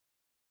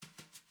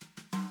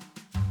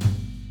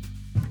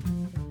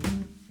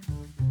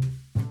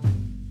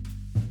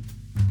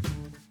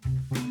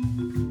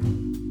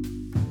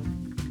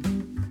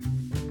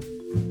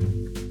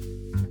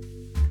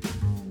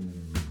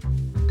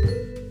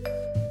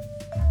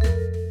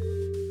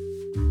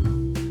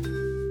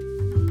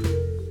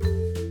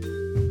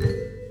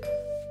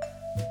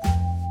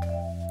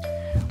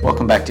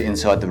back to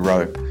Inside the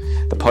Rope,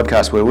 the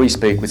podcast where we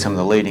speak with some of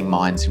the leading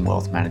minds in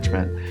wealth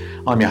management.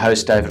 I'm your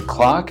host, David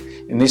Clark.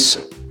 In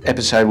this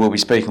episode, we'll be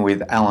speaking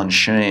with Alan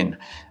Sheen,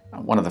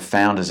 one of the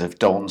founders of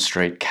Dalton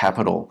Street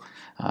Capital.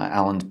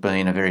 Alan's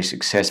been a very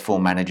successful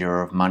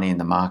manager of money in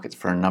the markets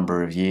for a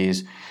number of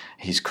years.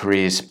 His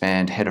career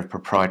spanned head of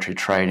proprietary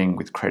trading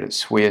with Credit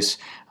Suisse,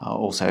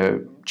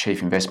 also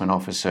chief investment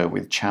officer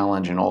with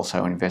Challenge, and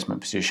also an investment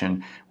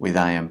position with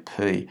AMP.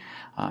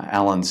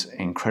 Alan's an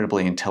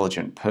incredibly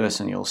intelligent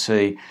person, you'll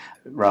see,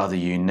 rather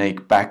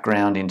unique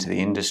background into the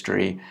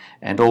industry,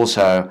 and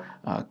also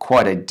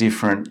quite a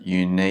different,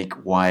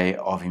 unique way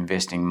of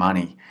investing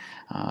money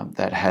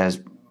that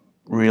has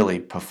really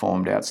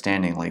performed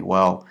outstandingly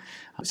well.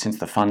 Since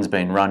the fund's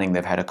been running,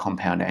 they've had a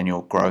compound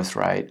annual growth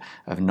rate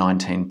of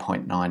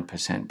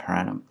 19.9% per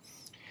annum.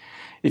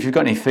 If you've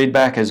got any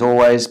feedback, as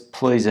always,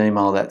 please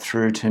email that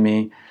through to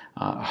me.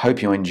 I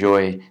hope you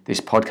enjoy this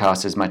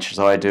podcast as much as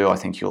I do. I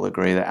think you'll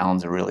agree that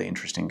Alan's a really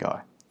interesting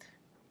guy.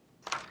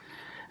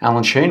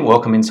 Alan Sheen,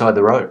 welcome Inside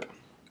the Rope.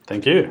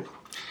 Thank you.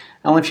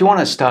 Alan, if you want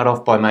to start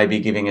off by maybe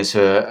giving us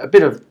a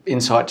bit of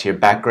insight to your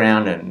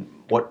background and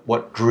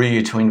what drew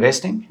you to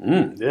investing?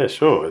 Yeah,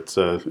 sure. It's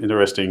an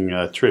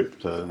interesting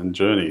trip and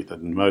journey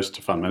that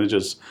most fund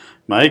managers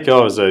make. I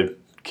was a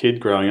kid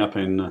growing up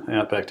in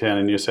outback town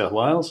in New South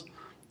Wales.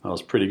 I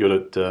was pretty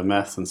good at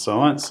maths and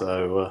science,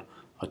 so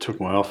I took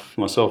myself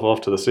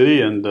off to the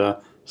city and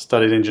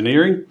studied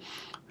engineering.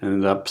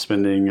 Ended up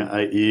spending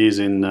 8 years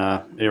in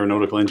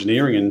aeronautical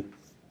engineering and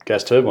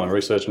gas turbine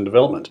research and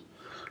development.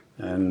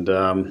 And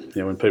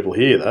when people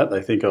hear that,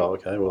 they think, oh,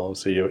 okay, well,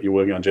 obviously you're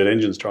working on jet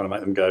engines trying to make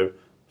them go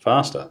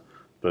faster,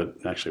 but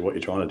actually what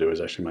you're trying to do is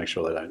actually make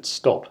sure they don't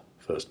stop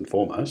first and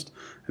foremost,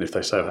 and if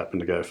they so happen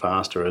to go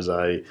faster as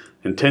a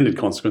intended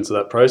consequence of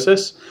that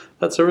process,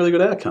 that's a really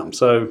good outcome.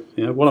 So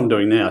what I'm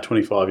doing now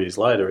 25 years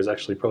later is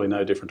actually probably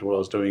no different to what I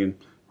was doing in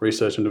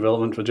research and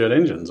development for jet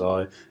engines.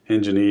 I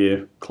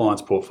engineer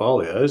clients'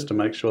 portfolios to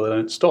make sure they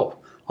don't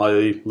stop,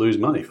 i.e. lose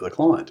money for the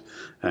client,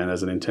 and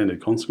as an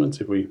intended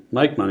consequence, if we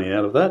make money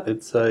out of that,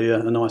 it's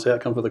a nice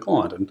outcome for the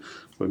client, and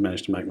we've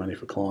managed to make money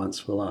for clients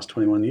for the last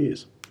 21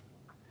 years.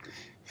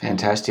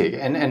 Fantastic.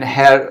 And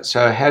how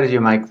did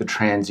you make the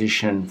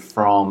transition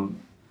from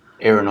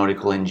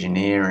aeronautical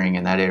engineering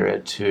and that area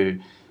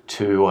to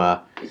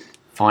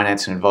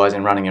finance and advising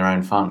and running your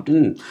own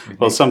fund?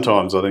 Well,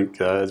 sometimes I think,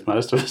 as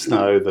most of us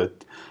know,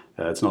 that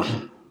it's not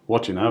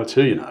what you know, it's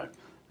who you know.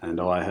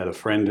 And I had a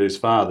friend whose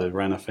father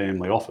ran a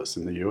family office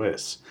in the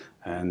US,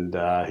 and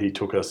he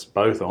took us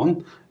both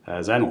on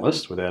as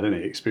analysts without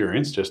any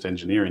experience, just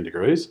engineering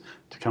degrees,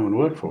 to come and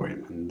work for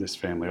him. And this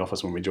family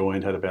office, when we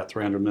joined, had about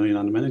 300 million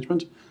under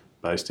management,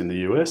 based in the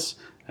US.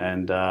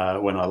 And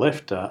when I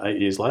left 8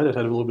 years later, it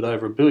had a little bit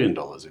over $1 billion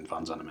in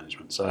funds under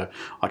management. So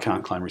I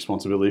can't claim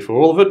responsibility for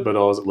all of it, but I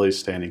was at least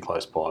standing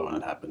close by when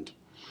it happened.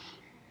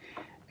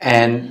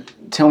 And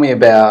tell me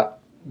about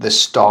the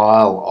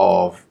style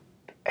of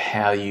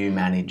how you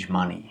manage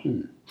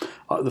money.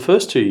 The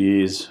first 2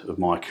 years of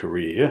my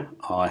career,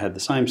 I had the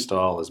same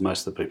style as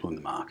most of the people in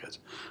the market.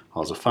 I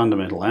was a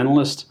fundamental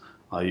analyst.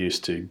 I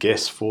used to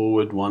guess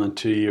forward 1 and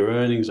 2 year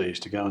earnings. I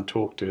used to go and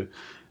talk to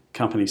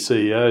company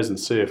CEOs and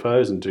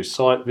CFOs and do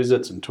site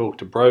visits and talk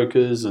to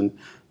brokers, and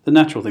the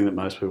natural thing that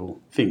most people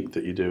think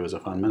that you do as a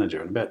fund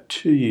manager. And about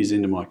 2 years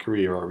into my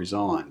career, I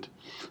resigned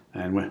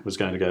and was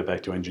going to go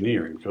back to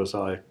engineering because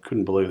I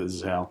couldn't believe this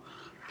is how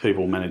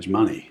people manage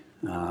money.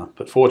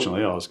 But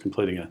fortunately, I was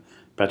completing a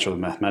Bachelor of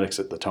Mathematics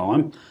at the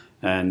time,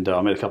 and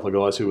I met a couple of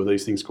guys who were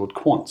these things called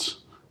quants,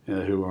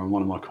 who were on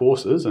one of my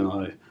courses, and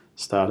I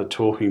started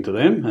talking to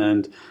them,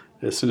 and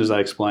as soon as they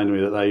explained to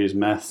me that they use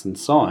maths and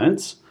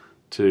science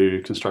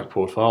to construct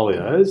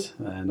portfolios,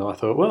 and I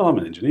thought, well, I'm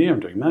an engineer, I'm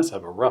doing maths, I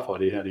have a rough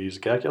idea how to use a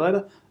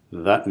calculator,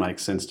 that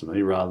makes sense to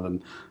me, rather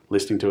than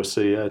listening to a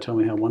CEO tell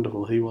me how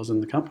wonderful he was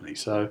in the company.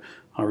 So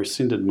I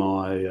rescinded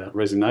my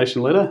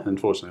resignation letter, and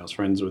fortunately I was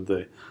friends with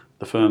the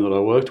firm that I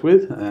worked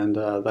with, and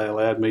they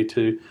allowed me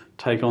to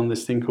take on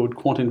this thing called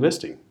quant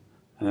investing,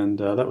 and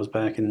that was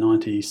back in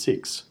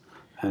 '96,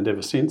 and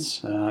ever since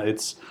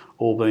it's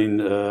all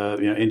been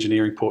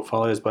engineering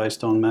portfolios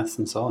based on maths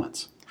and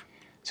science.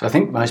 So I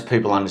think most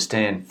people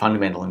understand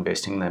fundamental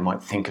investing. They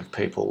might think of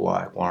people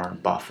like Warren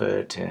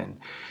Buffett and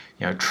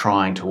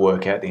trying to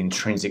work out the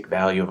intrinsic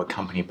value of a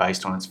company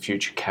based on its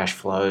future cash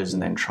flows,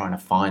 and then trying to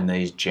find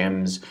these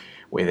gems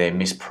where they're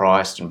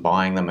mispriced and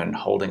buying them and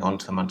holding on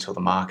to them until the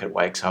market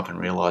wakes up and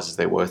realises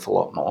they're worth a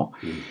lot more.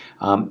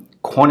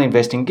 Quant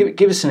investing,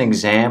 give us an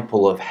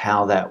example of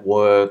how that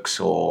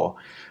works, or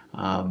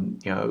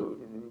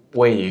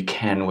where you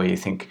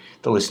think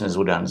the listeners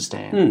would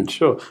understand.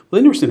 Sure. Well, the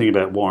interesting thing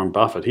about Warren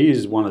Buffett, he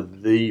is one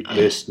of the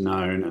best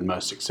known and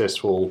most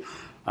successful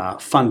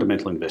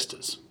fundamental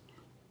investors.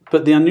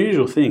 But the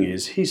unusual thing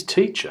is his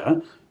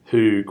teacher,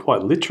 who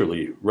quite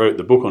literally wrote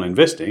the book on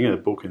investing, a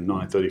book in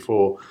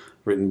 1934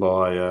 written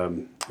by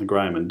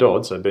Graham and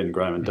Dodd, so Ben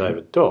Graham and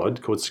David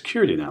Dodd, called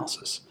Security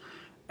Analysis.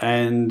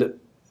 And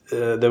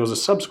there was a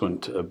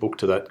subsequent book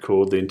to that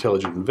called The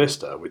Intelligent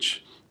Investor,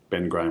 which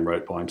Ben Graham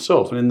wrote by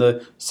himself. And in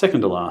the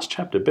second to last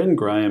chapter, Ben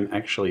Graham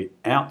actually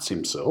outs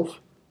himself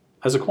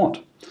as a quant.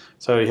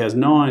 So he has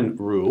 9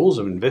 rules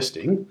of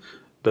investing,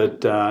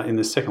 but in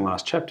the second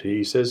last chapter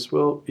he says,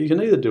 well, you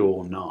can either do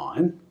all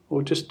 9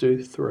 or just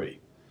do 3,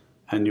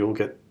 and you'll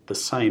get the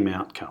same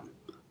outcome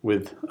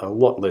with a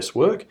lot less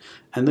work.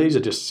 And these are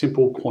just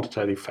simple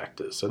quantitative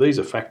factors. So these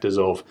are factors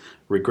of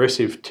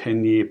regressive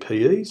 10-year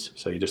PEs.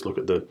 So you just look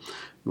at the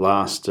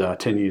last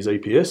 10 years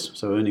EPS,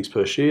 so earnings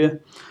per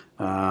share.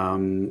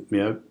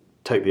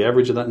 Take the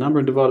average of that number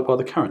and divide it by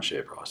the current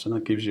share price, and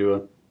that gives you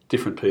a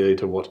different PE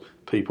to what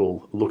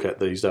people look at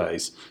these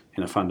days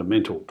in a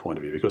fundamental point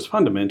of view, because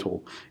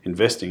fundamental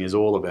investing is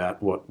all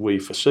about what we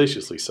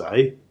facetiously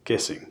say,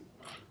 guessing.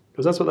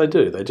 Because that's what they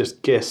do. They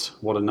just guess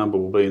what a number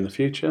will be in the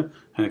future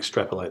and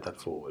extrapolate that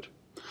forward.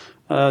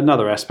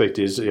 Another aspect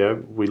is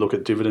we look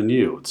at dividend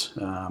yields,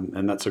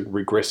 and that's a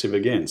regressive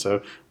again.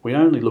 So we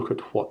only look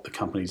at what the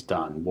company's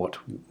done,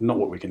 not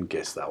what we can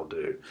guess they'll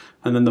do.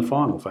 And then the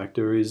final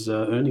factor is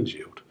earnings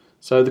yield.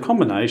 So the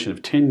combination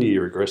of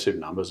 10-year regressive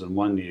numbers and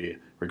 1-year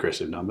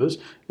regressive numbers,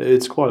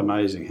 it's quite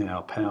amazing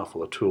how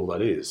powerful a tool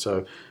that is.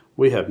 So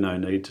we have no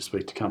need to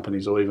speak to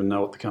companies or even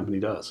know what the company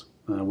does.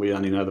 We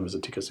only know them as a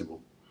ticker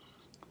symbol.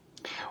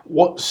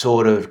 What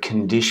sort of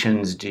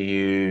conditions do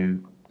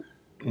you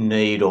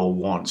need or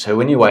want? So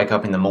when you wake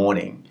up in the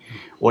morning,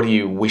 what are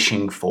you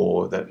wishing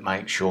for that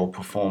makes your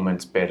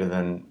performance better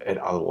than it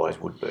otherwise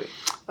would be?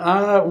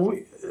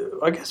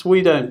 I guess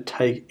we don't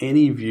take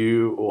any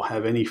view or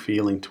have any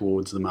feeling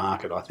towards the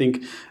market. I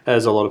think,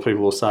 as a lot of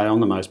people will say, I'm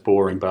the most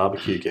boring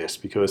barbecue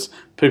guest, because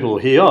people will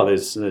hear,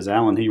 there's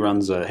Alan, he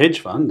runs a hedge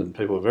fund, and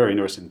people are very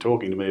interested in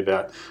talking to me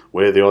about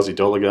where the Aussie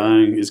dollar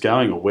is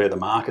going or where the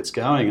market's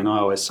going. And I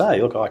always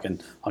say, look, I can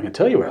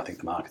tell you where I think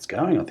the market's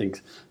going. I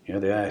think the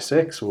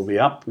ASX will be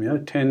up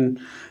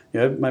 10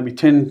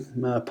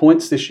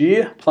 points this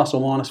year, plus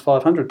or minus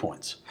 500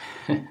 points,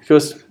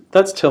 because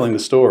that's telling the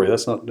story.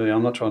 That's not.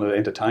 I'm not trying to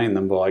entertain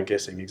them by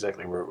guessing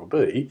exactly where it will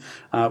be.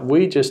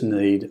 We just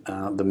need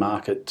the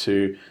market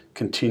to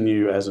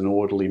continue as an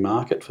orderly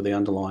market for the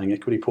underlying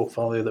equity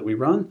portfolio that we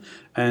run.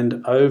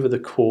 And over the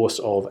course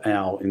of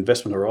our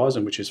investment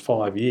horizon, which is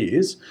 5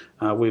 years,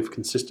 we've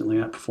consistently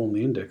outperformed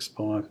the index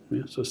by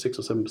sort of 6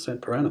 or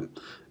 7% per annum.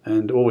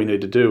 And all we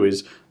need to do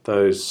is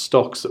those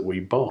stocks that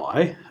we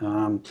buy.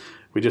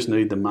 We just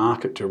need the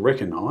market to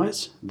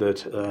recognise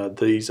that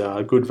these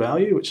are good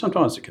value, which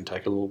sometimes it can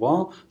take a little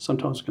while,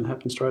 sometimes it can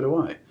happen straight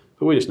away.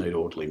 But we just need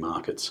orderly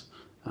markets.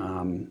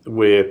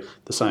 We're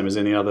the same as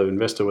any other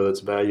investor, whether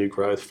it's value,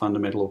 growth,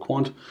 fundamental or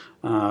quant.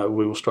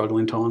 We will struggle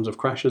in times of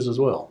crashes as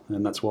well.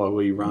 And that's why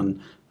we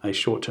run a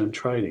short-term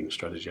trading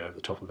strategy over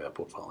the top of our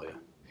portfolio.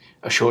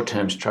 A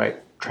short-term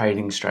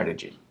trading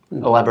strategy.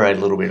 Elaborate a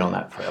little bit on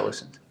that for our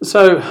listeners.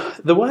 So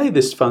the way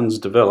this fund's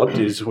developed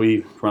is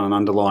we run an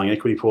underlying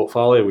equity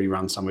portfolio. We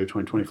run somewhere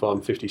between 25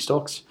 and 50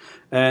 stocks.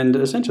 And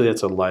essentially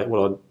that's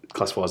what I'd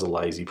classify as a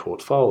lazy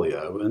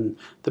portfolio. And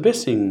the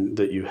best thing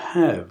that you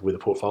have with a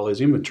portfolio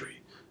is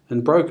inventory.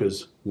 And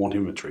brokers want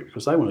inventory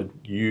because they want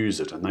to use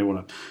it and they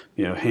want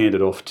to hand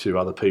it off to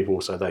other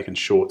people so they can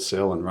short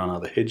sell and run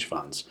other hedge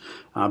funds.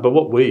 But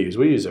what we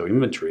use our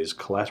inventory as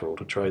collateral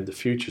to trade the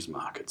futures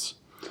markets.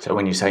 So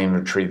when you say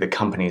inventory, the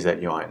companies that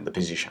you own, the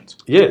positions?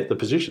 Yeah, the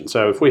position.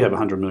 So if we have a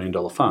 $100 million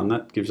fund,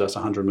 that gives us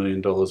 $100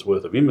 million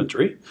worth of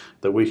inventory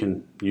that we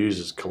can use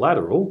as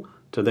collateral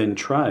to then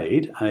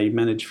trade a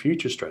managed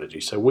future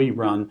strategy. So we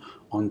run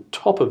on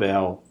top of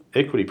our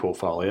equity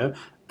portfolio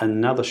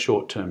another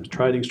short-term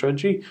trading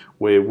strategy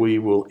where we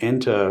will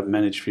enter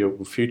managed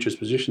futures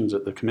positions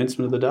at the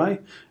commencement of the day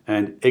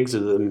and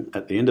exit them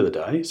at the end of the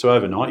day. So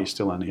overnight you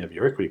still only have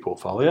your equity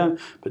portfolio,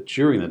 but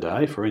during the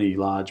day for any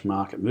large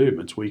market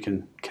movements we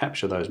can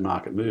capture those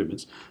market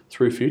movements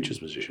through futures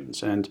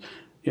positions. And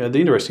the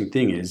interesting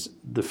thing is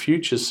the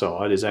futures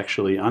side is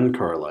actually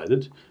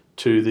uncorrelated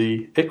to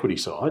the equity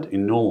side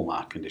in normal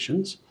market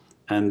conditions,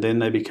 and then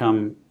they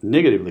become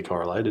negatively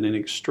correlated in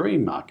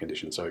extreme market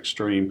conditions, so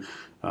extreme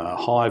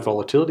high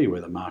volatility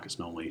where the market's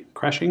normally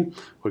crashing,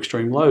 or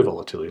extreme low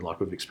volatility like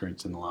we've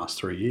experienced in the last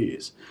 3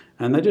 years.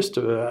 And they just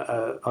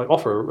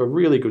offer a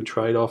really good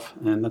trade-off,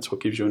 and that's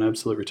what gives you an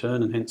absolute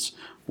return, and hence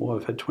why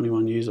I've had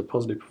 21 years of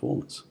positive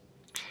performance.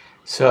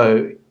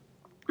 So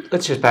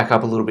let's just back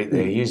up a little bit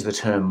there. Use the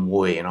term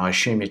we, and I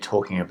assume you're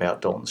talking about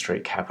Dalton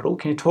Street Capital.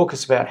 Can you talk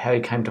us about how you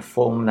came to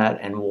form that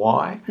and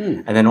why?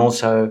 And then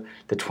also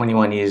the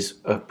 21 years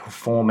of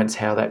performance,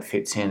 how that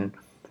fits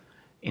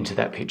into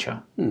that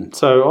picture.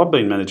 So I've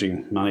been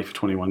managing money for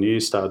 21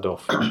 years, started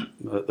off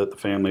at the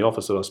family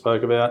office that I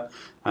spoke about,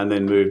 and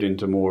then moved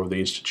into more of the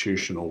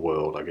institutional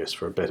world, I guess,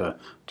 for a better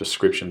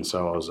description.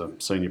 So I was a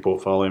senior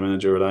portfolio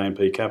manager at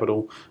AMP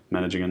Capital,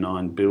 managing a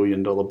 $9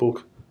 billion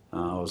book.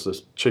 I was the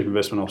Chief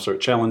Investment Officer at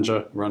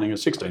Challenger, running a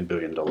 $16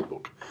 billion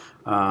book.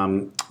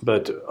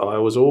 But I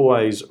was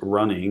always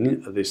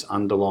running this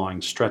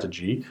underlying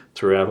strategy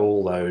throughout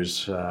all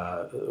those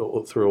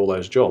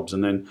jobs.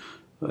 And then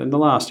in the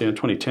last year, in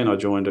 2010, I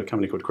joined a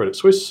company called Credit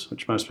Suisse,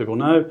 which most people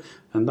know,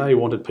 and they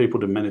wanted people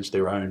to manage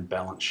their own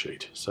balance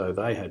sheet. So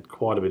they had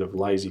quite a bit of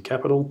lazy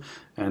capital,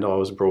 and I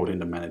was brought in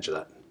to manage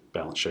that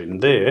balance sheet.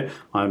 And there,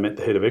 I met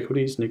the head of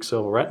equities, Nick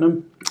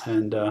Selva-Ratnam,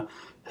 and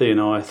he and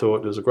I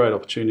thought it was a great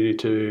opportunity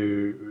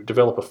to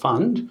develop a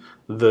fund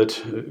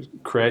that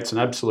creates an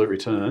absolute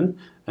return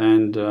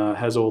and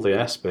has all the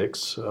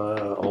aspects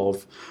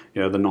of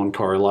the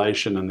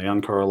non-correlation and the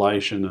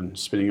uncorrelation and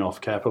spinning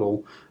off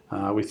capital.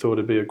 We thought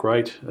it'd be a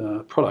great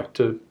product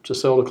to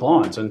sell to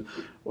clients, and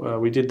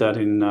we did that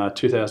in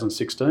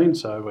 2016.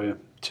 So we're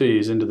 2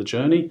 years into the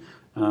journey.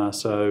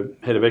 So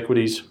head of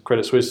equities,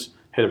 Credit Suisse,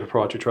 head of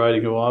proprietary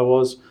trading, who I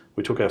was.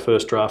 We took our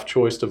first draft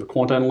choice of a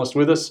quant analyst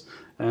with us,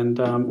 and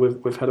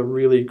we've had a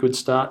really good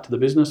start to the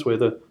business. We're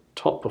the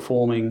top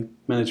performing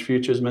managed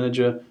futures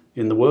manager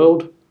in the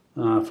world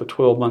for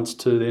 12 months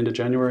to the end of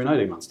January and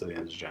 18 months to the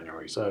end of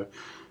January. So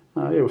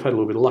we've had a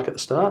little bit of luck at the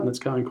start, and it's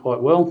going quite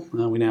well.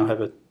 We now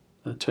have a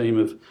team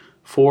of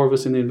 4 of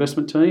us in the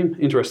investment team.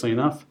 Interestingly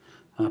enough,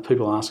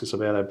 people ask us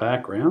about our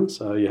background.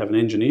 So you have an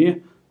engineer,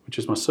 which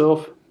is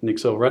myself. Nick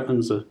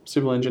Selva-Ratnam's a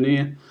civil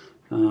engineer.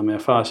 Our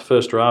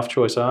first draft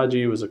choice,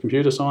 Argy, was a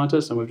computer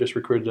scientist, and we've just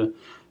recruited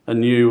a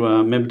new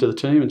member to the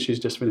team, and she's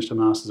just finished a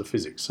Masters of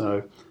Physics.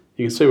 So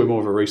you can see we're more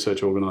of a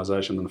research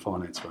organisation than a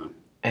finance firm.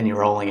 And you're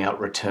rolling out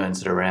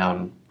returns that are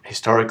around,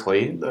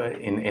 historically,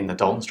 in the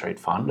Dalton Street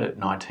Fund at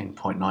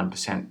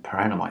 19.9% per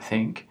annum, I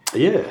think.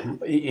 Yeah.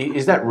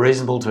 Is that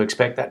reasonable to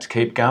expect that to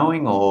keep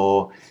going,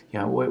 or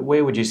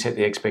where would you set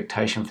the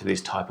expectation for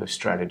this type of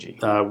strategy?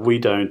 We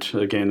don't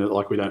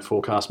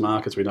forecast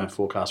markets, we don't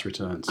forecast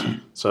returns.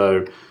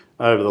 So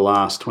over the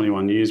last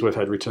 21 years, we've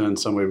had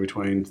returns somewhere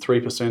between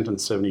 3% and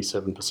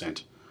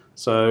 77%.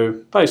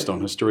 So based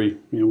on history,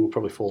 we'll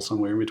probably fall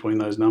somewhere in between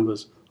those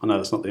numbers. I know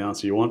that's not the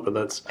answer you want, but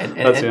that's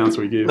the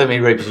answer we give. Let me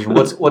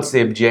reposition. What's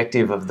the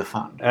objective of the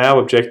fund?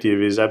 Our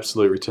objective is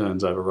absolute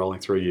returns over rolling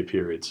 3-year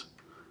periods.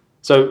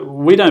 So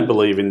we don't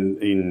believe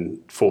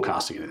in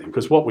forecasting anything,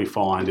 because what we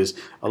find is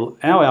our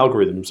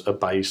algorithms are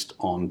based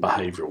on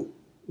behavioural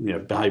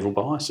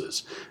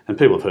biases. And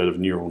people have heard of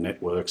neural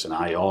networks and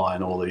AI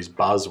and all these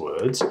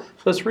buzzwords.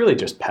 So it's really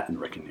just pattern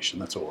recognition,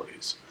 that's all it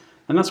is.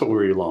 And that's what we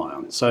rely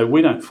on. So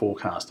we don't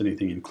forecast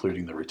anything,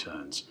 including the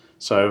returns.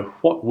 So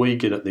what we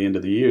get at the end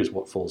of the year is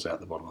what falls out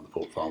the bottom of the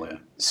portfolio.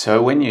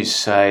 So when you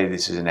say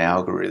this is an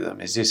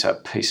algorithm, is this a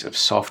piece of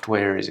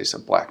software? Is this a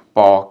black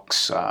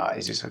box?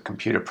 Is this a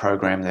computer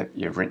program that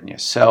you've written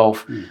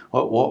yourself?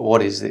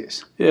 What is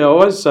this? Yeah,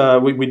 always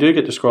we do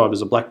get described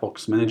as a black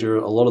box manager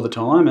a lot of the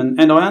time,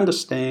 and I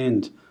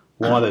understand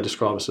why they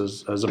describe us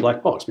as a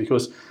black box,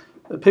 because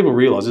people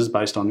realise it's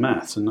based on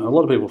maths, and a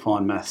lot of people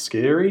find maths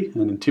scary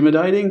and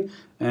intimidating,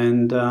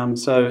 and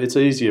so it's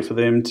easier for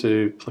them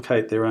to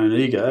placate their own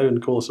ego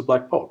and call us a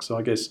black box. So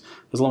I guess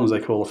as long as they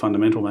call a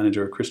fundamental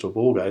manager a crystal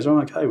ball gazer, I'm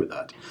okay with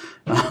that.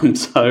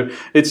 So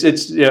it's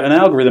an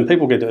algorithm.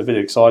 People get a bit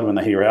excited when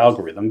they hear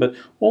algorithm, but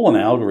all an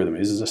algorithm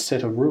is a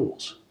set of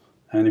rules.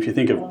 And if you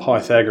think of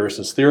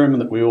Pythagoras' theorem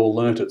that we all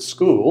learnt at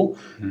school,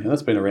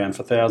 that's been around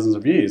for thousands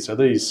of years. So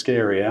these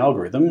scary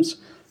algorithms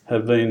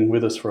have been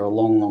with us for a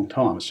long, long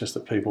time. It's just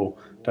that people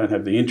don't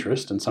have the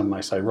interest, and some may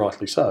say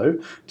rightly so,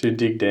 to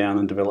dig down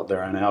and develop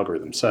their own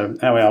algorithm. So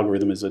our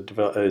algorithm is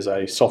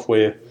a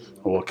software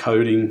or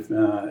coding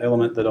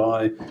element that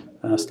I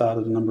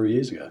started a number of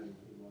years ago.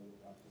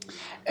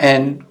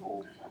 And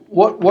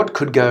what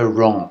could go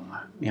wrong?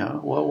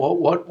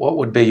 What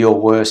would be your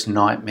worst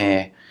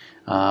nightmare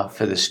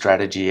for the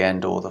strategy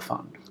and or the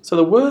fund? So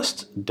the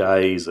worst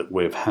days that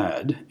we've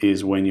had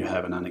is when you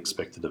have an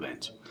unexpected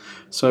event.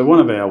 So one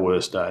of our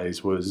worst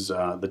days was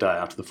the day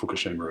after the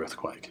Fukushima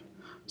earthquake.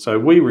 So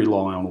we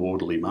rely on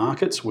orderly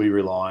markets, we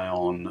rely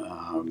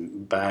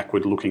on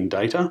backward-looking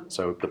data,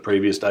 so the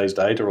previous day's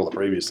data or the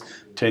previous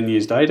 10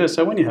 years' data.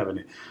 So when you have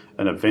an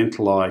event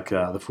like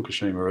the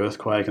Fukushima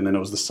earthquake, and then it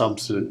was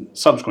the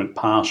subsequent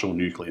partial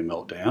nuclear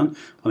meltdown,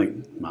 I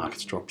think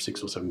markets dropped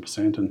 6 or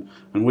 7%,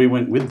 and we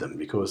went with them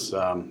because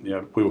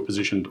we were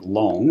positioned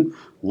long,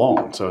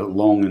 so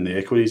long in the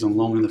equities and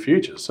long in the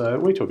futures. So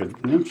we took a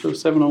sort of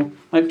 7 or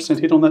 8%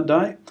 hit on that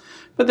day.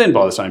 But then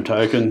by the same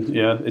token,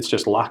 it's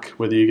just luck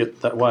whether you get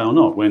that way or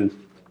not. When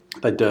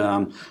they'd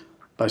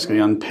basically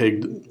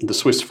unpegged the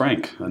Swiss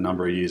franc a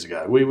number of years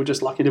ago, we were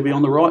just lucky to be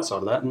on the right side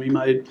of that, and we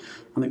made,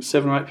 I think,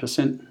 7 or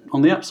 8%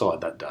 on the upside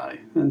that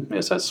day.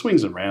 And so it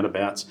swings and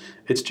roundabouts.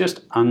 It's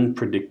just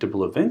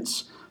unpredictable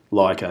events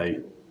like a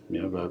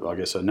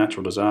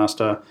natural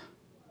disaster,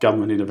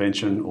 government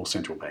intervention, or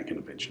central bank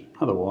intervention.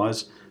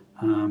 Otherwise,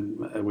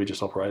 we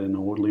just operate in an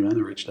orderly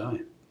manner each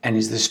day. And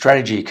is the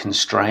strategy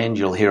constrained?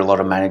 You'll hear a lot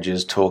of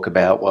managers talk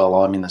about, well,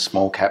 I'm in the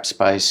small cap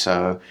space,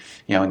 so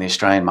in the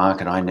Australian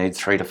market I need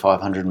 300 to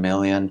 500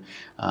 million.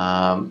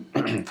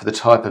 For the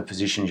type of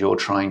positions you're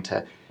trying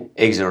to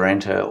exit or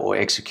enter or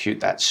execute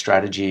that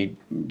strategy,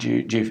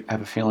 do you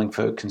have a feeling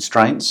for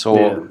constraints? Or?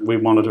 Yeah, we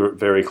monitor it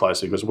very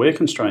closely because we're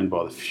constrained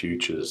by the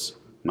futures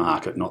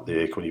market, not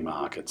the equity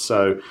market.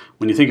 So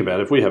when you think about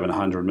it, if we have a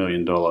 $100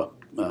 million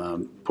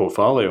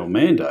portfolio or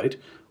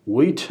mandate,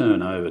 we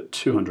turn over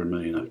 200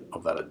 million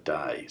of that a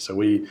day. So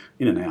we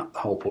in and out the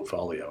whole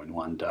portfolio in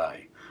one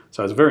day.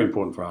 So it's very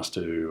important for us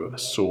to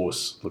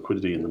source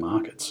liquidity in the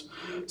markets.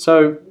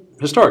 So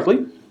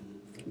historically,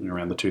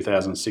 around the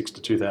 2006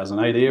 to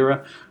 2008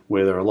 era,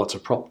 where there are lots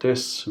of prop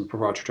desks and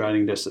proprietary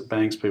trading desks at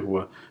banks, people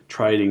were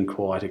trading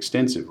quite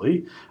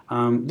extensively.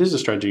 This is a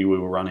strategy we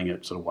were running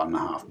at sort of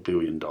 $1.5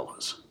 billion.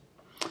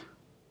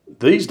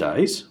 These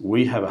days,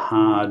 we have a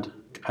hard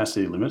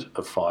capacity limit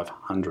of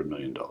 $500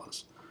 million.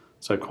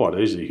 So quite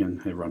easy,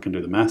 everyone can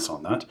do the maths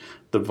on that.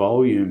 The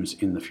volumes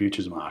in the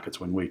futures markets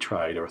when we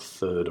trade are a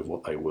third of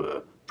what they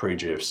were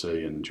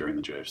pre-GFC and during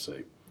the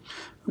GFC.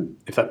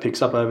 If that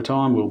picks up over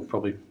time, we'll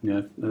probably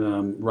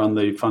run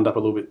the fund up a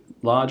little bit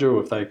larger,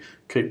 or if they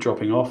keep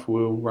dropping off,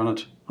 we'll run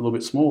it a little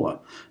bit smaller.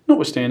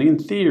 Notwithstanding, in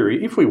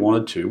theory, if we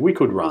wanted to, we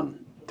could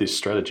run this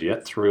strategy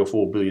at $3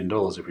 or $4 billion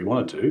if we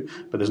wanted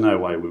to, but there's no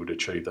way we would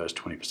achieve those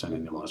 20%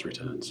 annualised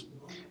returns.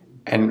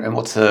 And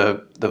what's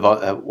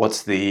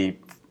the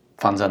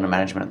funds under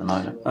management at the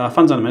moment?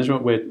 Funds under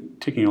management, we're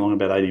ticking along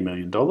about $80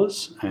 million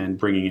and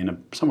bringing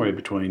in somewhere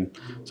between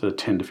sort of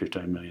 $10 to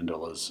 $15 million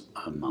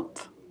a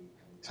month.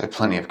 So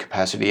plenty of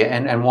capacity.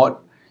 And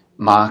what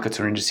markets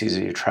or indices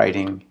are you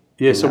trading?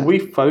 Yeah, so we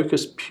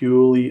focus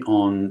purely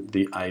on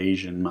the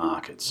Asian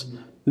markets,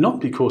 not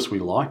because we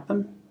like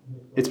them,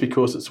 it's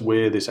because it's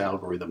where this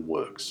algorithm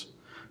works.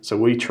 So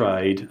we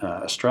trade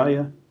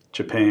Australia,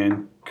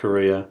 Japan,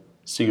 Korea,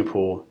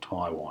 Singapore,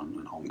 Taiwan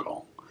and Hong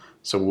Kong.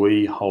 So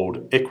we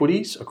hold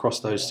equities across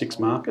those 6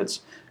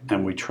 markets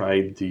and we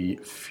trade the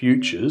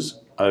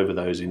futures over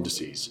those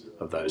indices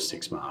of those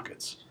 6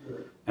 markets.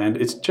 And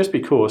it's just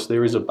because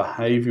there is a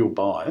behavioural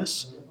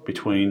bias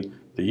between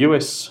the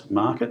US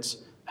markets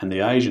and the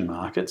Asian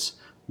markets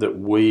that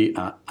we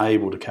are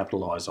able to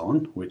capitalise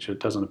on, which it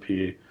doesn't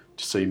appear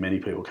to see many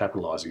people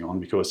capitalising on,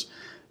 because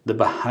the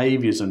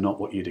behaviours are not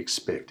what you'd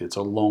expect. It's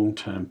a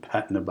long-term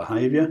pattern of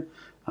behaviour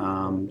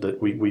that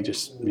we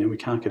just we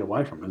can't get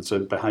away from. It's a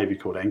behaviour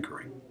called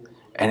anchoring.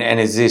 And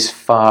is this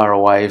far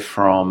away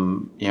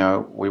from,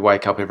 we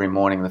wake up every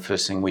morning, the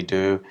first thing we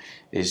do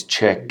is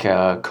check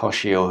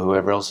Koshi or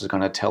whoever else is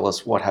going to tell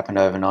us what happened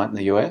overnight in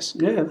the US?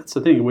 Yeah, that's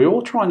the thing. We're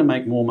all trying to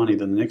make more money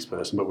than the next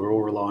person, but we're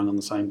all relying on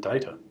the same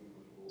data.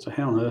 So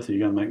how on earth are you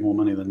going to make more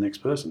money than the next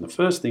person? The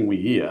first thing we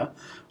hear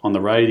on the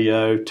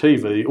radio,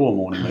 TV or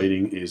morning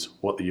meeting is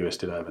what the US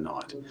did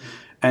overnight.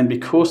 And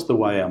because the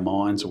way our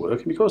minds work,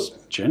 and because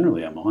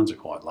generally our minds are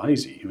quite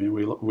lazy,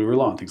 we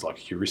rely on things like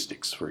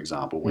heuristics, for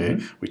example, where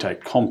we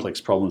take complex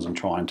problems and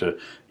trying to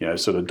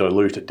sort of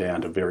dilute it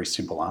down to very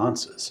simple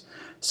answers.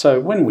 So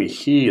when we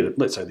hear that,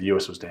 let's say the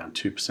US was down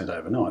 2%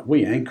 overnight,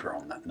 we anchor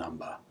on that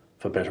number,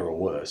 for better or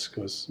worse,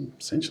 because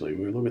essentially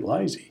we're a little bit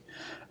lazy.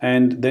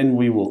 And then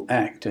we will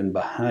act and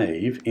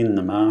behave in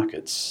the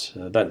markets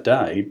that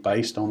day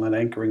based on that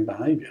anchoring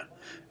behaviour.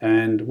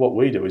 And what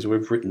we do is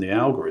we've written the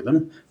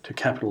algorithm to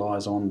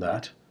capitalise on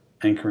that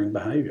anchoring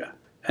behaviour.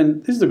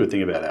 And this is the good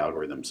thing about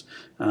algorithms,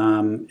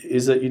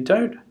 is that you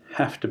don't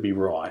have to be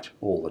right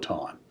all the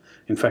time.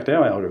 In fact,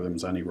 our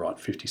algorithm's only right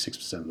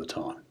 56% of the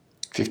time.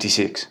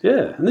 56.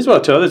 Yeah, and this is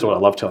what I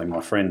love telling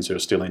my friends who are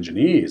still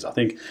engineers. I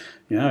think,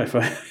 if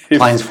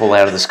planes fall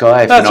out of the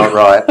sky if you're not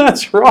right.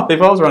 That's right.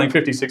 If I was running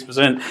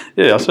 56%,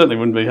 I certainly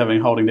wouldn't be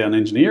holding down an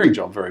engineering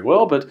job very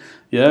well. But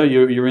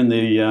you're in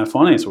the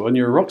finance world and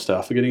you're a rock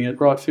star for getting it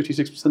right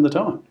 56% of the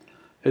time.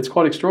 It's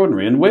quite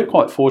extraordinary, and we're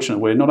quite fortunate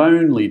where not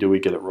only do we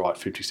get it right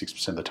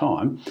 56% of the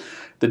time,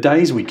 the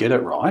days we get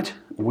it right,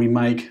 we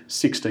make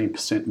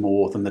 16%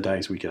 more than the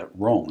days we get it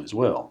wrong as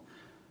well.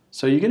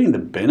 So you're getting the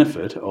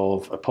benefit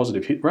of a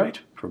positive hit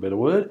rate, for a better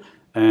word,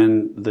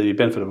 and the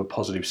benefit of a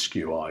positive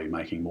skew, i.e.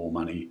 making more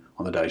money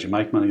on the days you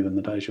make money than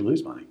the days you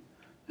lose money.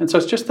 And so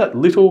it's just that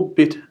little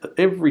bit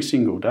every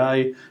single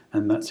day,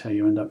 and that's how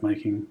you end up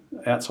making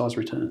outsized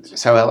returns.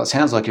 So Al, it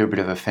sounds like you're a bit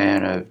of a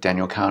fan of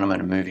Daniel Kahneman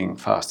and moving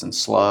fast and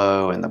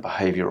slow and the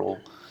behavioural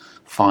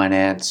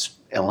finance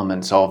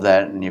elements of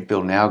that, and you've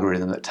built an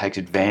algorithm that takes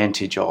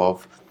advantage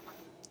of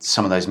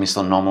some of those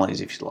missile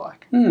anomalies, if you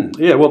like.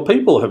 Yeah, well,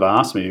 people have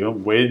asked me,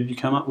 where did you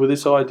come up with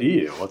this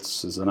idea?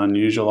 This is an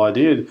unusual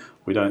idea.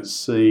 We don't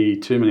see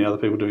too many other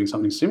people doing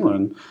something similar.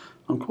 And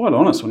I'm quite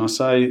honest when I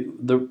say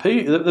the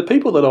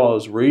people that I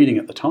was reading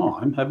at the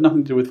time have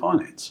nothing to do with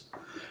finance.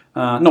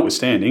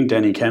 Notwithstanding,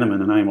 Danny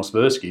Kahneman and Amos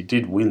Tversky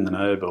did win the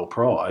Nobel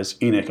Prize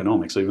in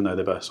economics, even though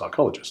they're both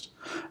psychologists.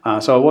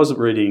 So I was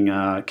reading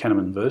Kahneman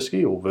and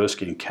Tversky, or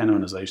Tversky and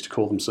Kahneman as they used to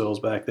call themselves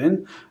back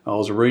then. I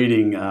was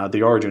reading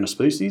The Origin of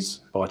Species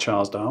by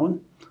Charles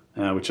Darwin,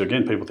 which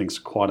again people think is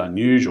quite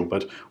unusual,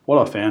 but what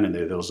I found in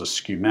there was a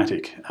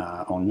schematic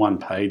on one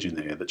page in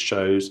there that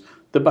shows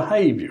the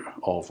behaviour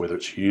of whether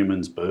it's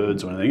humans,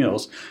 birds or anything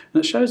else,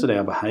 and it shows that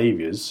our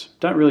behaviours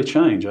don't really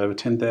change over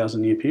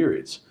 10,000 year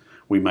periods.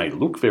 We may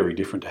look very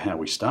different to how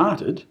we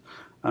started,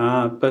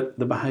 but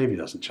the behaviour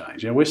doesn't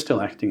change. We're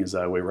still acting as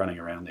though we're running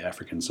around the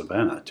African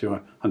savannah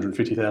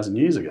 250,000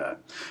 years ago.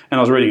 And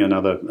I was reading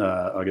another,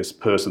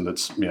 person that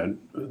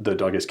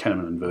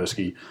Kahneman and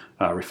Tversky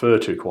refer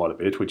to quite a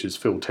bit, which is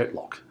Phil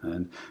Tetlock,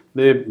 and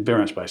they're very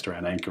much based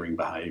around anchoring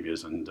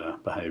behaviours and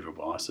behavioural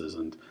biases,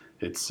 and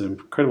it's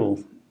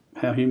incredible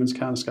how humans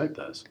can't escape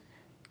those.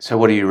 So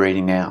what are you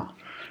reading now?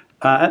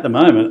 At the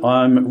moment,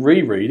 I'm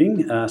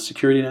rereading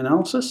Security and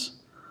Analysis.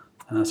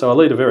 So I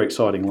lead a very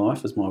exciting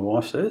life, as my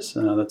wife says.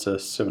 That's a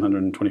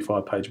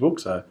 725-page book,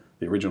 so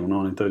the original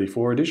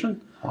 1934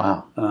 edition.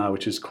 Wow.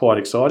 Which is quite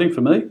exciting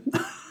for me.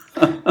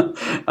 So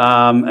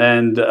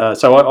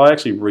I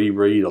actually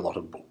reread a lot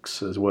of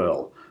books as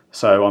well.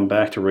 So I'm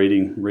back to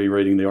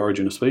rereading The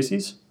Origin of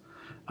Species.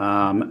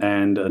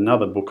 And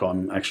another book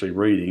I'm actually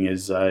reading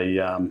is I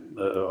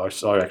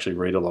actually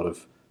read a lot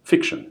of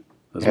fiction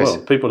as well.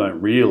 People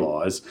don't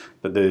realise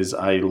that there's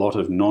a lot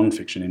of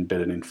non-fiction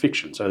embedded in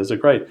fiction. So there's a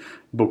great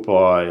book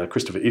by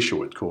Christopher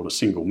Isherwood called A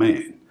Single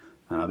Man.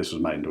 This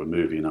was made into a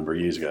movie a number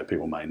of years ago.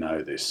 People may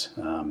know this,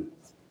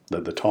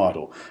 the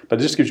title. But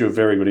it just gives you a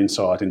very good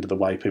insight into the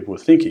way people were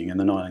thinking in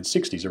the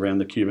 1960s around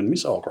the Cuban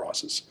Missile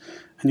Crisis.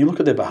 And you look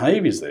at their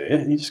behaviours there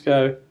and you just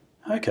go,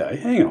 okay,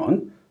 hang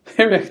on.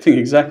 They're acting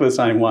exactly the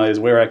same way as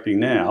we're acting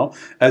now,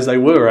 as they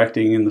were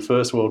acting in the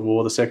First World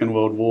War, the Second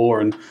World War,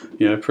 and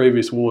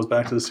previous wars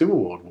back to the Civil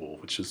War,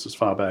 which is as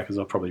far back as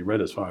I've probably read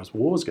as far as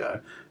wars go.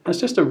 And it's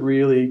just a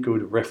really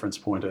good reference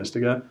point as to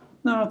go,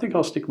 no, I think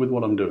I'll stick with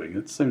what I'm doing.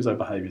 It seems like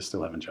behaviours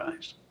still haven't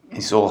changed.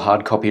 Is it all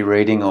hard copy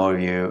reading, or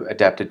have you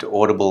adapted to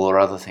Audible or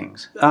other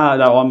things?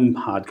 No, I'm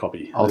hard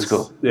copy. Old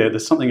school. Yeah,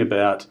 there's something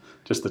about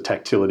just the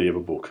tactility of a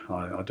book.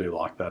 I do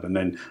like that. And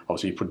then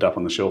obviously you put it up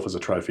on the shelf as a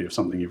trophy of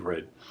something you've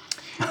read.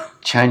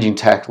 Changing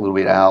tack a little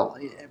bit, Al,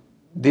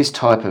 this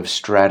type of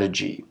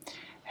strategy,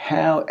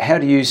 how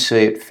do you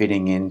see it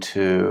fitting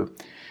into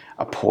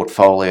a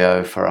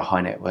portfolio for a high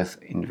net worth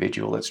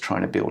individual that's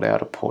trying to build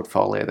out a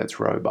portfolio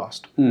that's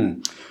robust?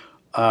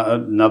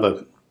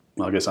 Another,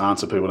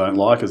 answer people don't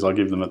like, as I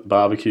give them at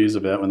barbecues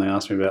about when they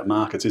ask me about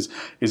markets,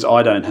 is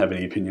I don't have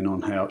any opinion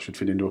on how it should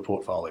fit into a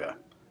portfolio.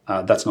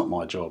 That's not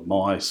my job.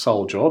 My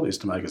sole job is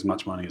to make as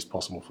much money as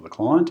possible for the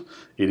client.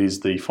 It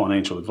is the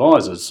financial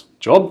advisor's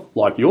job,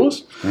 like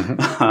yours,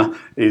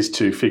 is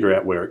to figure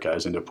out where it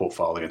goes into a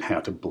portfolio and how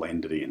to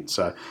blend it in.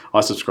 So I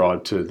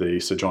subscribe to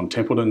the Sir John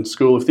Templeton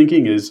school of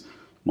thinking is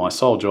my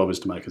sole job is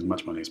to make as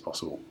much money as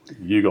possible.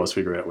 You guys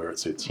figure out where it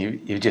sits.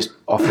 You've just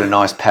offered a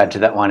nice pad to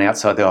that one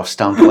outside the off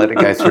stump to let it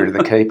go through to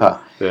the keeper.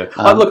 Yeah.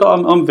 Look,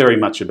 I'm very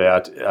much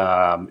about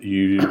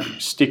you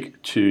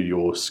stick to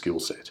your skill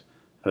set.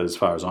 As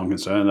far as I'm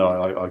concerned,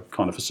 I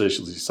kind of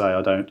facetiously say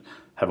I don't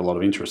have a lot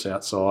of interests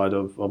outside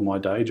of my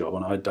day job,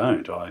 and I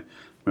don't. I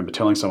remember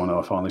telling someone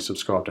I finally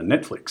subscribed to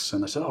Netflix,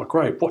 and they said, "Oh,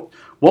 great!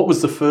 What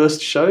was the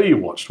first show you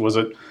watched? Was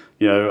it,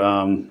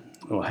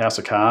 or House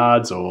of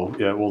Cards, or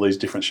all these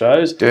different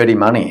shows?" Dirty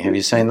Money. Have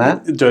you seen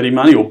that? Dirty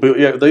Money, or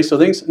these sort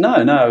of things.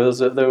 No.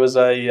 There was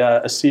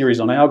a series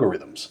on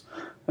algorithms.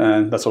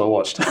 And that's what I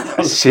watched.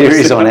 A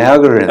series on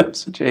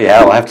algorithms. Gee,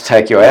 Al, I'll have to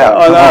take you out.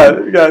 I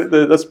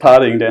know. That's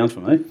partying down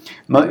for me.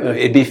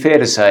 It'd be fair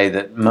to say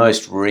that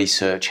most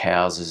research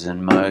houses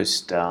and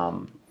most,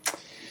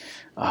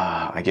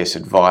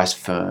 advice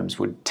firms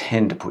would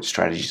tend to put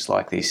strategies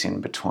like this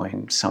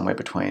in somewhere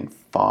between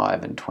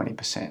 5 and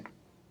 20%.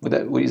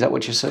 Is that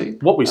what you see?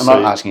 I'm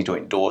not asking you to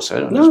endorse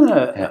it. No,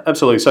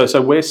 absolutely. So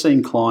we're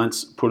seeing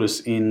clients put us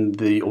in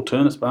the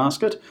alternates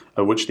basket,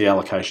 of which the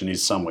allocation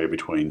is somewhere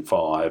between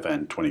 5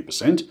 and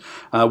 20%.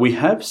 We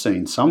have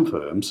seen some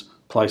firms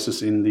place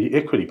us in the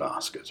equity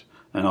basket.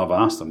 And I've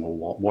asked them,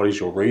 well, what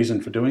is your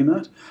reason for doing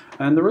that?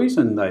 And the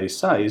reason they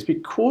say is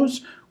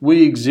because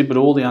we exhibit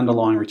all the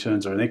underlying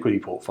returns of an equity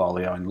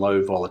portfolio in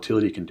low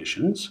volatility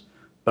conditions,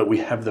 but we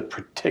have the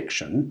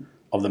protection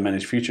of the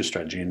managed future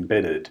strategy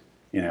embedded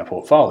in our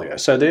portfolio.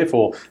 So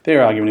therefore,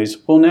 their argument is,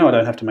 well, now I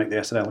don't have to make the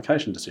asset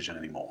allocation decision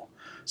anymore.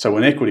 So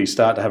when equities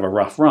start to have a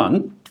rough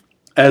run,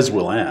 as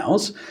will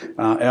ours,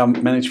 our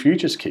managed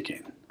futures kick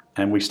in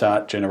and we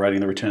start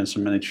generating the returns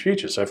from managed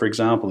futures. So for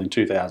example, in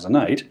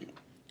 2008,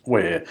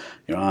 where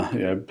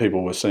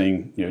people were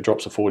seeing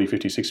drops of 40,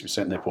 50, 60%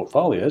 in their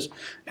portfolios,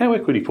 our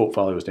equity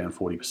portfolio was down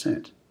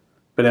 40%.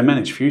 But our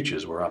managed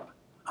futures were up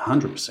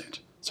 100%.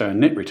 So our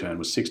net return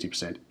was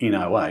 60% in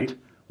 2008,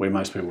 where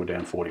most people were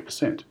down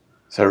 40%.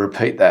 So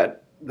repeat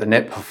that. The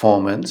net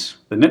performance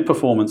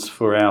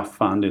for our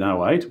fund in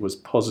 2008 was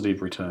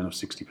positive return of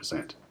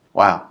 60%.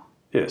 Wow.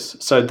 Yes.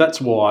 So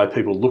that's why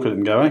people look at it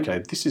and go,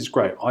 okay, this is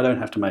great. I don't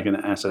have to make an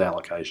asset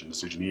allocation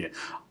decision here.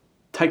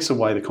 Takes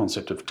away the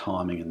concept of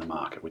timing in the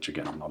market, which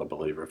again, I'm not a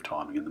believer of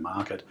timing in the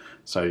market.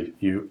 So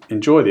you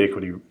enjoy the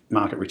equity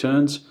market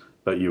returns,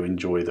 but you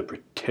enjoy the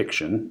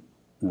protection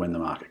when the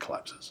market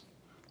collapses.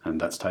 And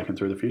that's taken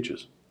through the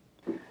futures.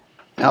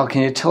 Al,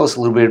 can you tell us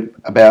a little bit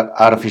about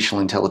artificial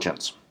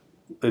intelligence?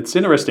 It's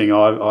interesting.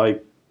 I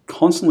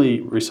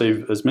constantly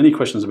receive as many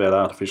questions about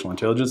artificial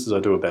intelligence as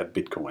I do about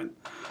Bitcoin.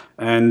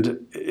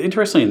 And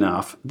interestingly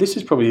enough, this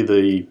is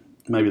probably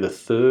maybe the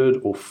third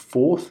or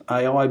fourth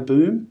AI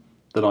boom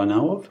that I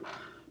know of,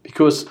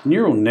 because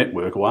neural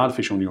network or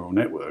artificial neural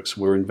networks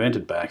were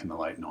invented back in the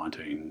late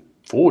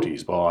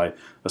 1940s by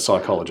a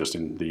psychologist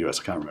in the US.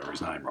 I can't remember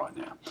his name right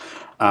now.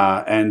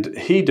 And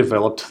he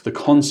developed the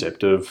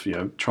concept of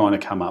trying to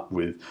come up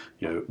with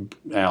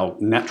our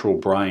natural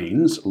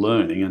brains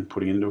learning and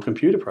putting it into a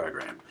computer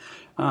program.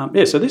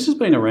 So this has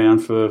been around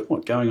for,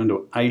 going on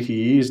to 80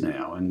 years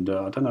now, and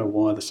I don't know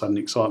why the sudden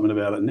excitement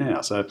about it now.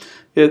 So,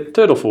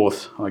 third or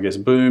fourth, I guess,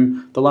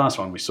 boom. The last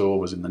one we saw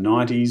was in the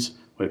 90s,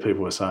 where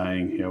people were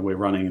saying, we're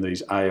running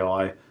these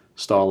AI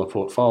style of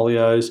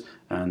portfolios,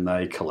 and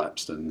they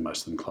collapsed and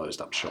most of them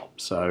closed up shop.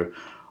 So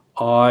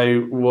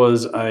I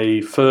was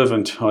a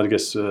fervent, I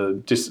guess,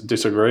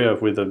 disagreeer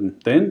with them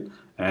then,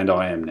 and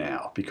I am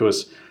now,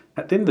 because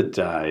at the end of the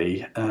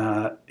day,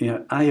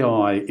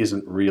 AI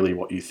isn't really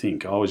what you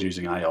think. I was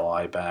using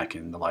AI back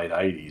in the late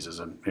 80s as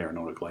an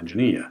aeronautical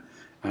engineer,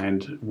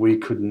 and we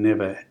could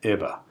never,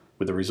 ever,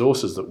 with the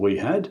resources that we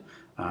had,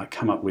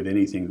 come up with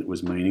anything that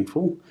was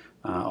meaningful.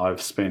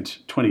 I've spent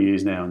 20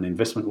 years now in the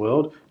investment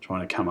world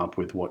trying to come up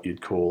with what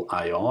you'd call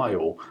AI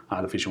or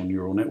artificial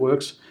neural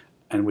networks,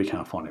 and we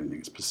can't find anything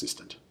that's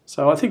persistent.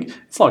 So I think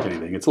it's like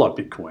anything. It's like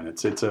Bitcoin.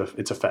 It's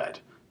a fad,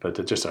 but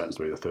it just happens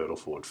to be the third or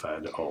fourth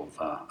fad of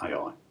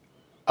AI.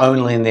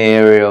 Only in the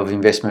area of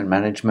investment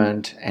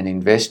management and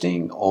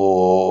investing,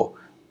 or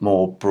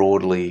more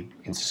broadly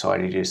in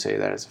society, do you see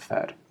that as a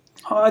fad?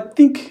 I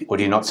think... Or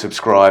do you not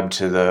subscribe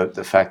to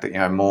the fact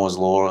that, Moore's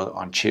law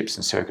on chips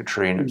and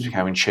circuitry, and it's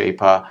becoming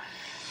cheaper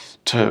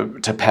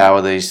to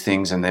power these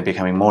things, and they're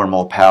becoming more and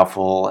more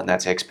powerful, and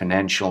that's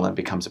exponential, and it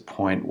becomes a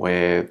point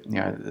where,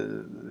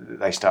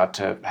 they start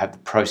to have the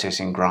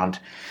processing grunt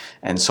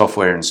and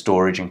software and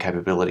storage and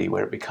capability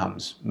where it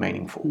becomes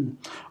meaningful.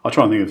 I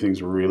try and think of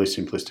things really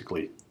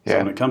simplistically. So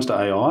when it comes to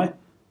AI,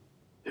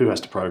 who has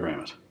to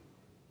program it?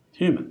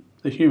 Human.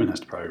 The human has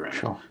to program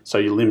it. So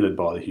you're limited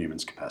by the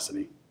human's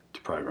capacity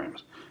to program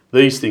it.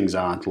 These things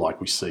aren't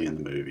like we see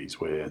in the movies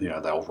where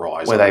they'll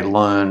rise where up. They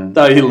learn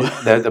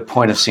the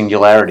point of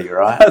singularity,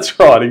 right? That's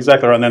right,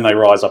 exactly right. And then they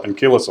rise up and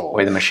kill us all.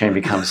 Where the machine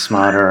becomes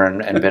smarter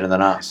and better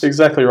than us.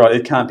 Exactly right.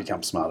 It can't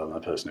become smarter than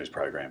the person who's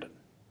programmed it.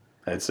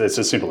 It's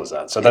as simple as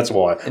that. So that's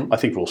why I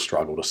think we'll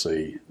struggle to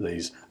see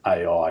these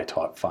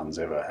AI-type funds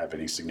ever have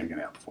any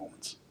significant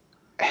outperformance.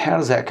 How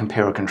does that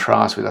compare or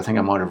contrast with, I think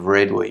I might have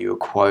read where you were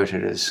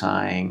quoted as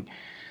saying,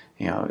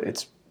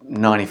 it's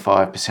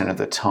 95% of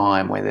the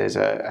time where there's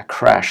a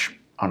crash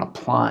on a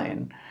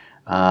plane,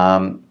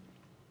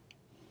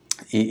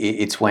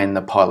 it's when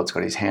the pilot's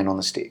got his hand on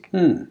the stick.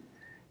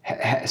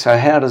 So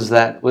how does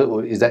that,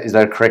 is that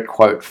a correct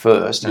quote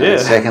first? And then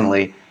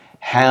secondly,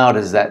 how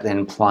does that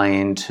then play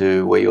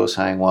into where you're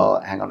saying, well,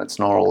 hang on, it's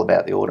not all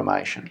about the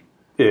automation?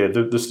 Yeah,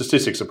 the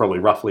statistics are probably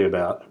roughly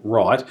about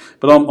right,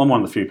 but I'm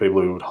one of the few people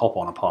who would hop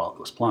on a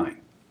pilotless plane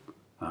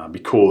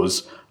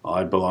because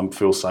I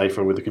feel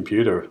safer with a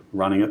computer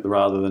running it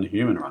rather than a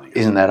human running it.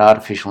 Isn't that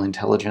artificial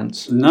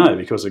intelligence? No,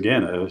 because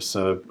again,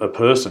 a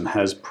person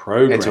has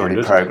programmed it. It's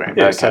already programmed.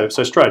 Yeah, okay.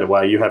 So straight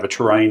away you have a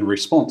terrain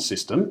response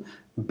system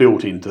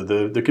built into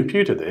the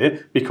computer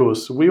there,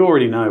 because we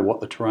already know what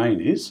the terrain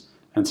is.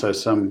 And so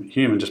some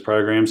human just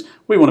programs,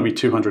 we want to be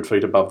 200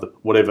 feet above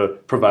whatever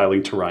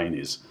prevailing terrain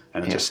is,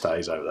 and it just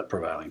stays over that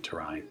prevailing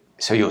terrain.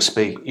 So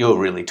you're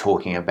really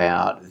talking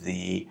about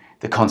the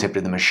concept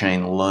of the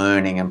machine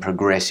learning and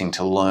progressing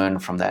to learn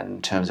from that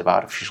in terms of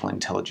artificial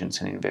intelligence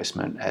and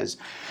investment, as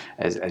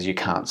you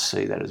can't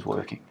see that as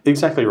working.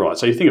 Exactly right.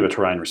 So you think of a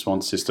terrain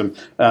response system,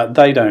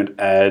 they don't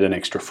add an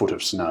extra foot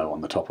of snow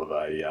on the top of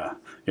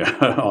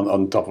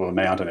on top of a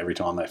mountain every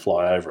time they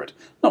fly over it.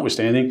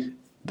 Notwithstanding,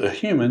 the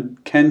human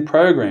can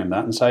program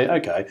that and say,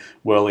 okay,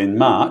 well, in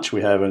March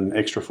we have an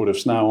extra foot of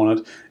snow on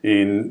it.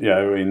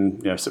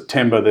 In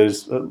September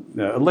there's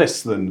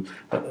less than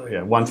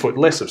 1 foot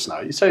less of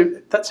snow. So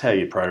that's how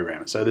you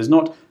program it. So there's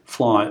not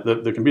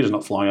the computer's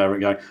not flying over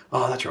and going,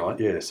 oh, that's right,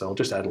 yeah. So I'll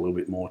just add a little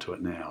bit more to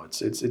it now.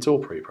 It's all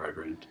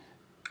pre-programmed.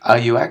 Are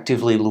you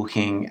actively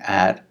looking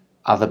at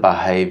other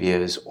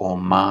behaviours or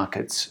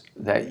markets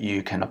that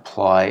you can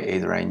apply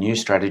either a new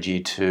strategy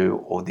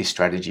to or this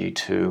strategy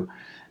to?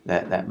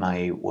 That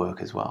may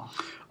work as well?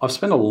 I've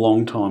spent a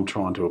long time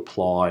trying to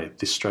apply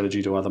this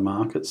strategy to other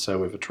markets. So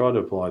we've tried to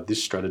apply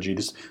this strategy,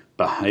 this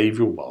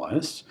behavioural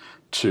bias,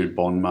 to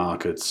bond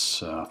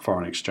markets,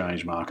 foreign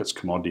exchange markets,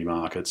 commodity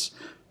markets.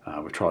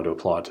 We've tried to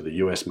apply it to the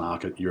US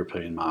market,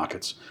 European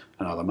markets,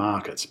 and other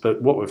markets.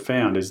 But what we've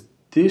found is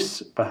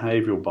this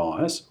behavioural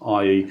bias,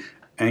 i.e.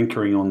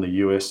 anchoring on the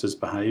US's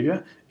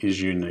behaviour,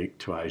 is unique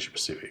to Asia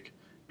Pacific.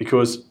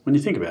 Because when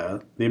you think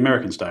about it, the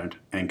Americans don't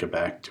anchor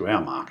back to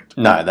our market.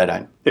 No, they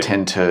don't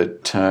tend to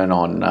turn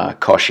on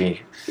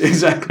Koshi.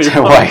 Exactly.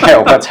 To work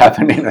out what's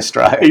happened in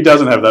Australia. He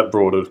doesn't have that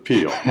broad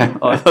appeal.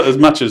 As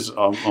much as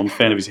I'm a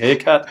fan of his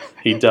haircut,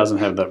 he doesn't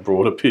have that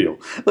broad appeal.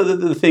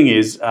 The thing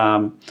is,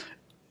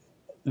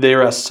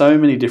 there are so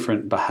many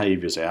different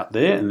behaviours out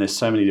there, and there's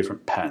so many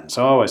different patterns.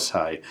 So I always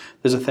say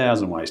there's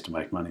 1,000 ways to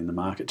make money in the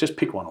market. Just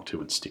pick one or two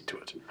and stick to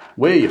it.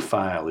 Where you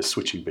fail is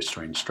switching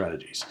between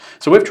strategies.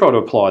 So we've tried to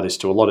apply this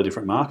to a lot of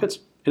different markets.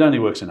 It only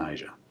works in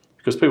Asia.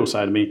 Because people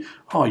say to me,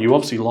 oh, you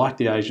obviously like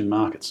the Asian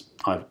markets.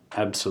 I have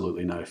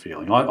absolutely no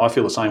feeling. I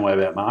feel the same way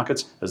about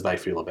markets as they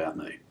feel about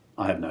me.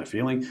 I have no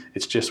feeling.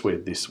 It's just where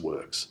this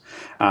works.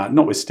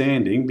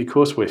 Notwithstanding,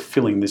 because we're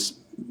filling this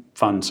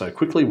fund so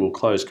quickly, we'll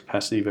close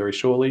capacity very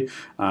shortly.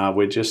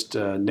 We're just,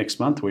 next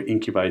month, we're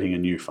incubating a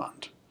new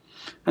fund.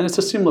 And it's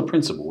a similar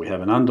principle. We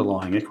have an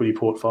underlying equity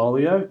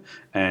portfolio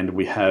and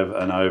we have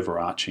an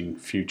overarching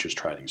futures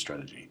trading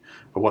strategy.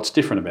 But what's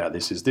different about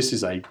this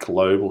is a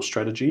global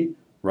strategy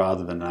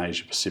rather than an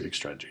Asia-Pacific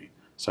strategy.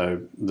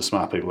 So the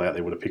smart people out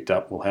there would have picked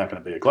up, well, how can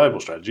it be a global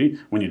strategy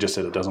when you just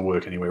said it doesn't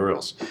work anywhere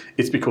else?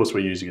 It's because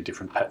we're using a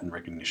different pattern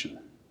recognition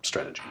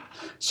strategy.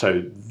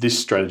 So this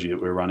strategy that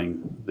we're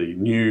running the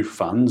new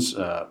funds,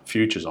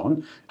 futures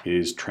on,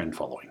 is trend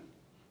following.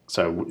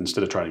 So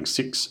instead of trading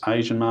 6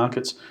 Asian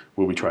markets,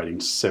 we'll be trading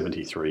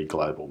 73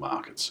 global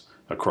markets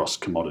across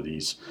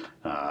commodities,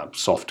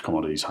 soft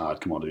commodities, hard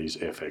commodities,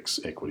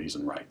 FX, equities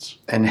and rates.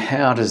 And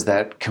how does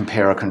that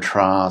compare or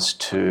contrast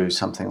to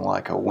something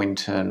like a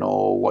Winton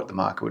or what the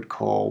market would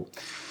call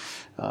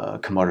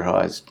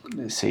commoditised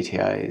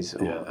CTAs?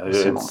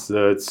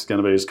 It's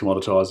going to be as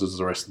commoditised as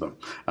the rest of them.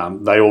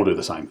 They all do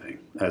the same thing,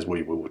 as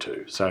we will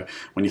too. So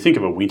when you think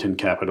of a Winton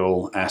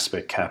Capital,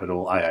 Aspect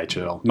Capital,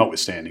 AHL,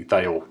 notwithstanding,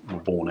 they all were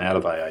born out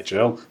of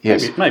AHL,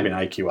 yes. maybe an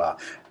AQR.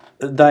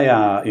 They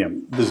are,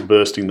 this is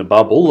bursting the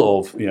bubble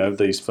of,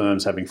 these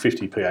firms having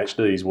 50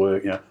 PhDs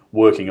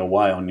working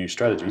away on new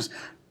strategies.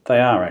 They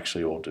are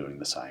actually all doing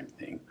the same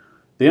thing.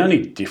 The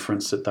only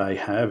difference that they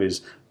have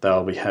is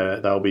they'll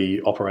be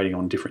operating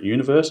on different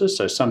universes.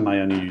 So some may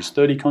only use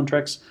 30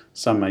 contracts,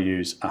 some may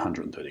use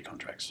 130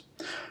 contracts.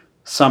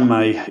 Some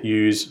may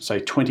use, say,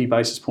 20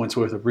 basis points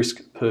worth of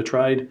risk per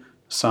trade.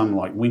 Some,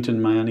 like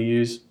Winton, may only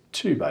use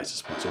 2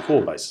 basis points or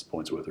 4 basis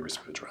points worth of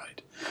risk per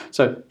trade.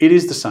 So it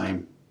is the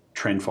same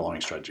trend following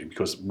strategy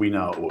because we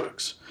know it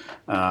works.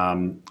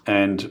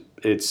 And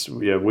it's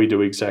we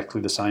do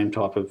exactly the same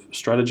type of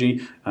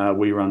strategy.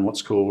 We run what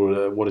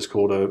is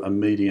called a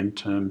medium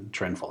term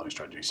trend following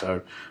strategy.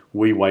 So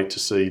we wait to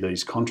see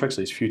these contracts,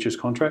 these futures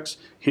contracts,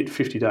 hit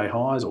 50-day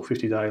highs or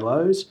 50-day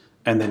lows,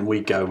 and then we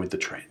go with the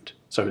trend.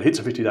 So if it hits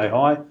a 50-day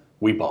high,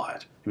 we buy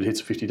it. If it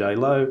hits a 50-day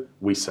low,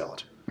 we sell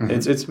it.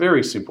 Mm-hmm. It's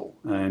very simple,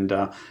 and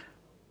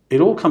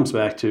it all comes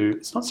back to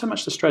it's not so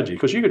much the strategy,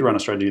 because you could run a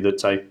strategy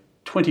that's a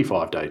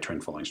 25-day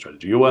trend following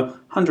strategy or a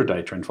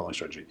 100-day trend following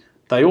strategy.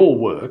 They all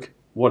work.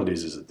 What it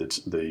is it's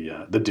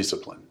the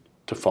discipline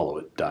to follow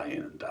it day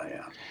in and day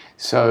out.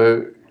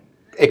 So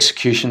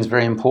execution is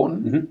very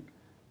important.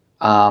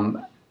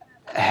 Mm-hmm.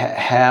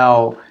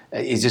 How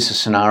is this a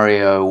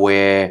scenario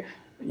where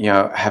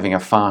having a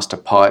faster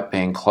pipe,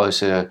 being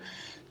closer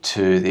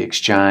to the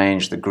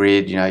exchange, the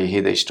grid? You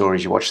hear these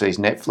stories, you watch these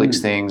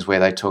Netflix things where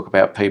they talk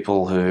about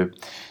people who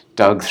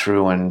dug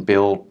through and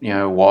built,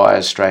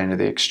 wires straight into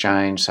the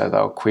exchange so they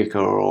were quicker,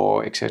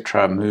 or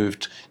etc.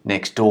 Moved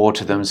next door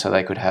to them so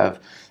they could have,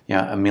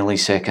 a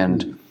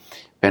millisecond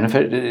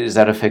benefit. Does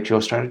that affect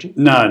your strategy?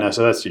 No.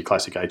 So that's your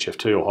classic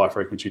HFT or high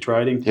frequency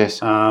trading. Yes.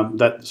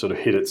 That sort of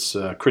hit its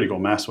critical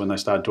mass when they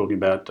started talking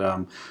about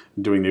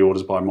doing the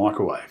orders by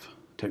microwave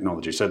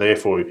technology. So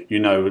therefore, you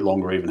no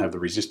longer even have the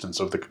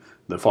resistance of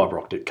the fibre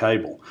optic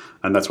cable,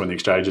 and that's when the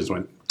exchanges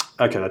went,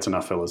 okay, that's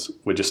enough, fellas.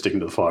 We're just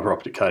sticking to the fibre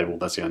optic cable.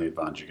 That's the only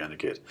advantage you're going to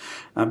get.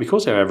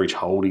 Because our average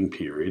holding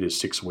period is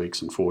 6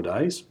 weeks and 4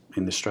 days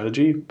in this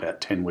strategy, about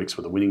 10 weeks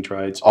for the winning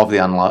trades. Of the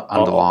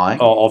underlying?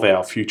 Of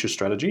our future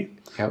strategy.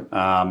 Yep.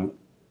 And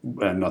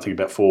I think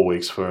about 4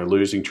 weeks for a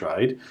losing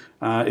trade.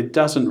 It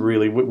doesn't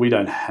really, we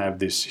don't have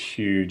this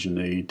huge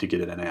need to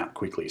get in and out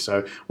quickly.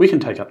 So we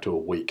can take up to a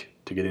week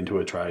to get into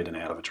a trade and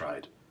out of a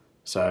trade.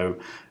 So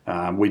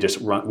we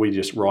just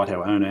write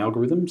our own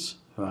algorithms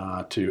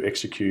to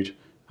execute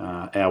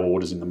our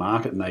orders in the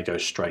market, and they go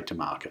straight to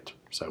market.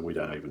 So we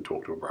don't even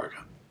talk to a broker.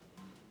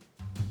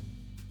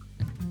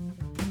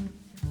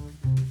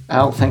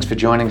 Al, thanks for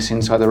joining us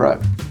Inside the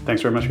Rope.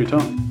 Thanks very much for your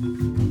time.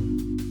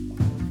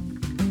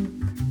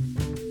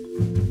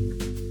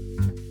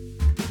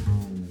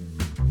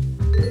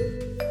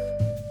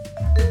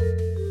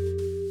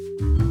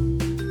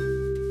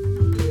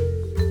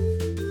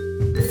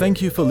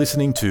 Thank you for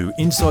listening to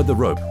Inside the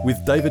Rope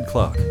with David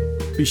Clark.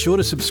 Be sure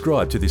to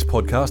subscribe to this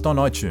podcast on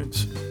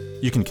iTunes.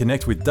 You can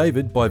connect with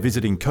David by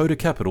visiting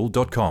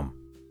codacapital.com.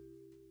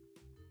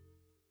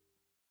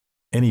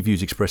 Any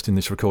views expressed in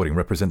this recording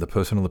represent the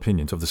personal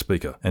opinions of the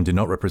speaker and do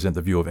not represent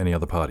the view of any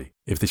other party.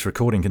 If this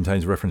recording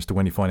contains reference to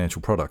any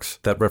financial products,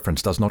 that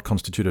reference does not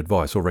constitute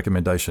advice or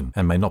recommendation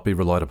and may not be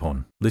relied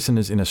upon.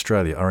 Listeners in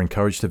Australia are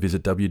encouraged to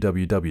visit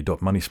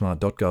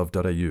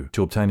www.moneysmart.gov.au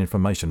to obtain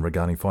information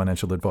regarding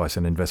financial advice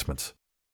and investments.